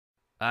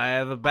I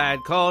have a bad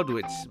cold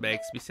which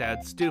makes me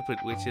sound stupid,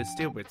 which is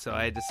stupid, so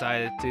I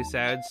decided to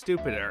sound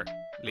stupider.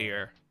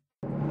 Lear.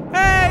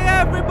 Hey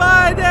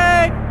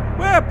everybody!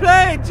 We're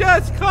playing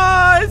Just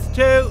Cause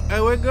 2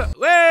 and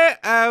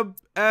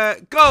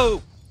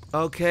go!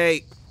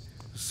 Okay,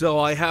 so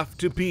I have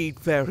to be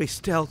very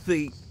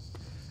stealthy.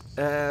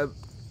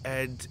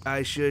 And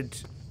I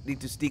need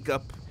to sneak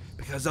up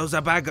because those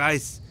are bad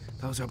guys.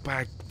 Those are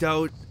bad.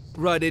 Don't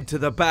run into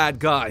the bad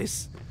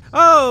guys.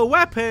 Oh,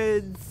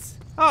 weapons!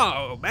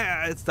 Oh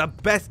man, it's the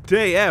best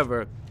day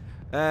ever.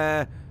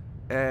 How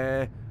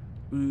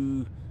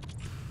do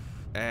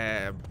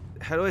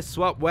I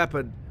swap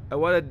weapon? I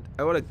want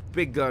a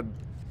big gun.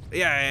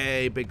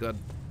 Yay, big gun.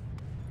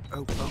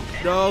 Oh,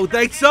 no,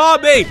 they saw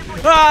me!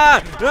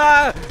 The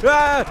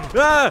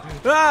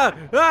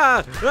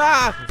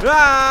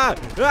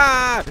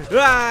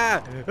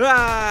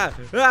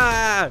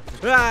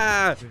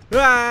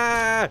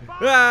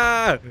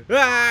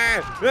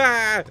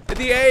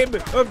aim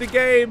of the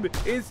game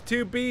is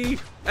to be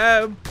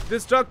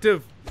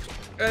destructive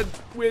and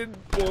win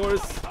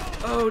wars.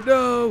 Oh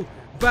no!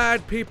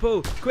 Bad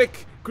people!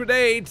 Quick!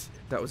 Grenades!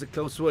 That was a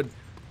close one.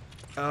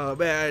 Oh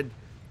man.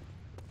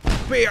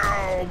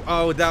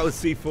 Oh, that was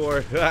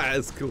C4.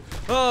 That's cool.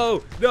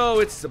 Oh, no,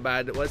 it's the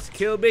man that wants to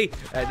kill me.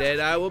 And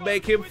then I will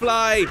make him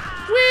fly.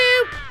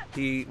 Woo!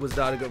 He was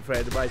not a good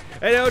friend of mine.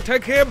 And I'll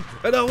take him,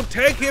 and I'll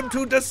take him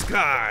to the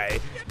sky.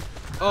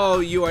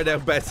 Oh, you are the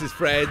bestest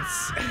friends.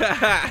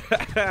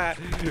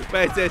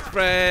 Bestest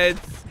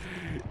friends.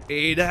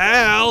 In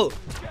hell,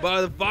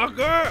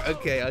 motherfucker.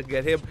 Okay, I'll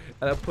get him,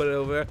 and I'll put it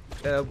over,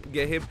 and I'll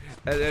get him.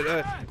 And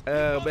then,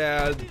 oh,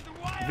 man.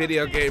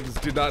 Video games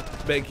do not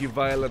make you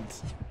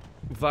violent.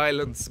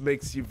 Violence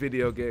makes you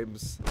video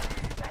games.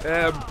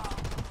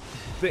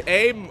 The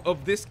aim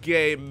of this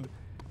game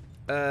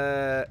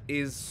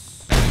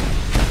is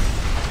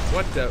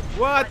what?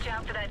 Watch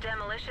out for that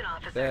demolition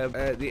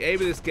officer. The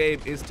aim of this game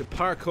is to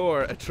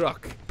parkour a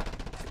truck.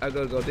 I'm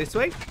gonna go this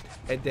way,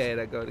 and then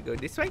I'm gonna go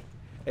this way,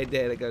 and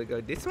then I'm gonna go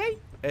this way,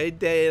 and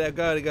then I'm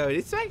gonna go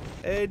this way,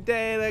 and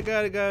then I'm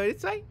gonna go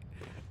this way.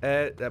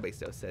 That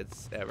makes no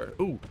sense ever.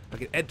 Ooh, I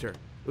can enter.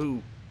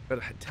 Ooh, but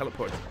I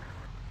teleport.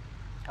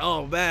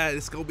 Oh man,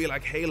 it's gonna be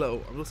like Halo.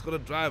 I'm just gonna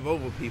drive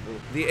over people.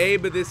 The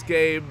aim of this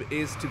game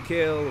is to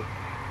kill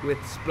with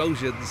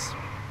explosions.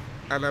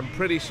 And I'm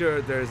pretty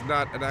sure there's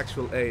not an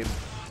actual aim.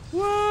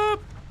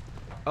 Whoop!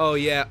 Oh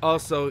yeah,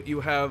 also you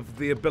have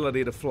the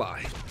ability to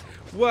fly.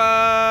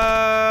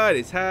 What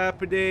is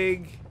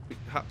happening?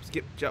 Hop,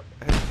 skip, jump,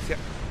 skip,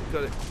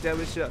 go to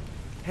damage shot.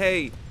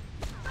 Hey,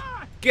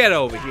 get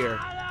over here.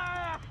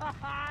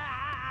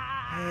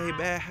 Hey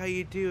man, how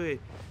you doing?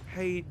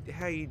 How you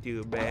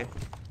doing, man?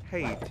 How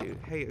you doing?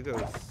 Hey, go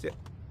sit.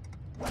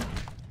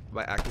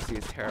 My accuracy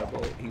is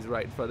terrible. He's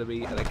right in front of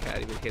me and I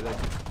can't even hit him.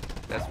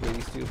 That's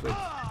really stupid.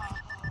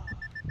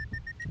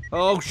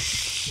 Oh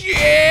shit!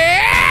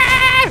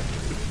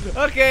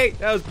 Okay,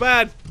 that was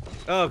bad.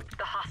 Oh.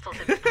 The hostiles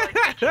have deployed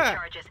breaching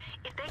charges.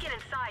 If they get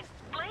inside,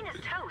 Blaine is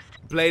toast.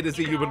 Blaine is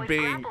a human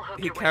being.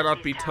 He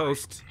cannot be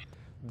toast.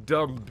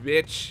 Dumb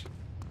bitch.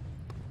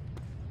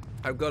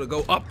 I'm gonna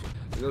go up.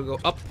 I'm gonna go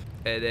up,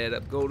 and then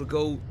I'm gonna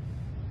go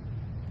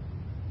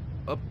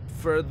up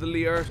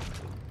further,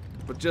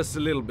 but just a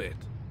little bit.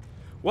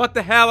 What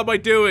the hell am I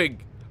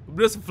doing? I'm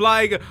just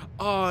flying.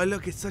 Oh,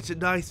 look, it's such a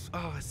nice.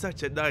 Oh,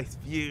 such a nice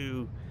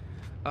view.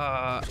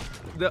 No,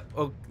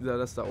 oh no,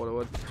 that's not what I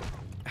want.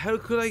 How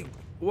could I?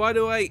 Why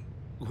do I?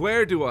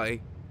 Where do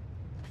I?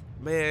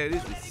 Man,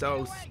 this is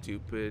so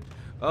stupid.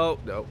 Oh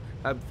no,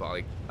 I'm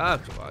falling. I'm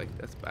falling.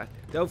 That's bad.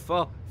 Don't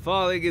fall.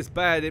 Falling is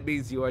bad. It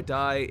means you are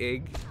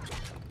dying.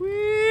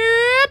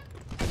 Whip.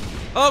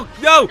 Oh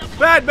no!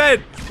 Bad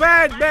man!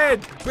 Bad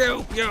man!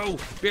 Pew pew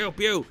pew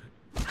pew.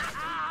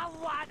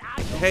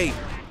 Hey,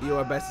 you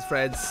are bestest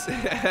friends.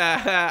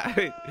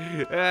 Hey,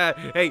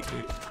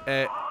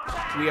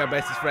 we are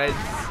bestest friends.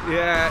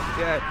 Yeah.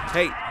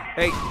 Hey,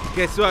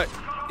 guess what?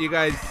 You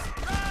guys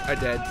are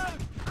dead.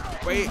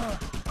 Wait.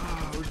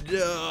 Oh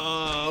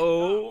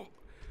no!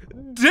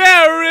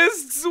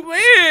 Terrorists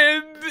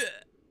win!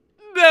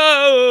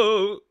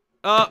 No!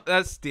 Oh,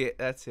 that's it.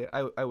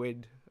 I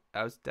win.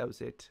 That was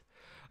it.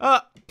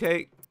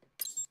 Okay.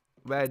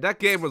 Man, that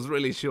game was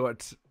really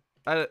short.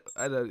 I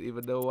don't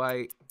even know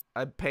why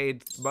I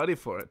paid money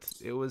for it.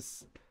 It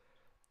was...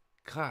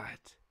 God.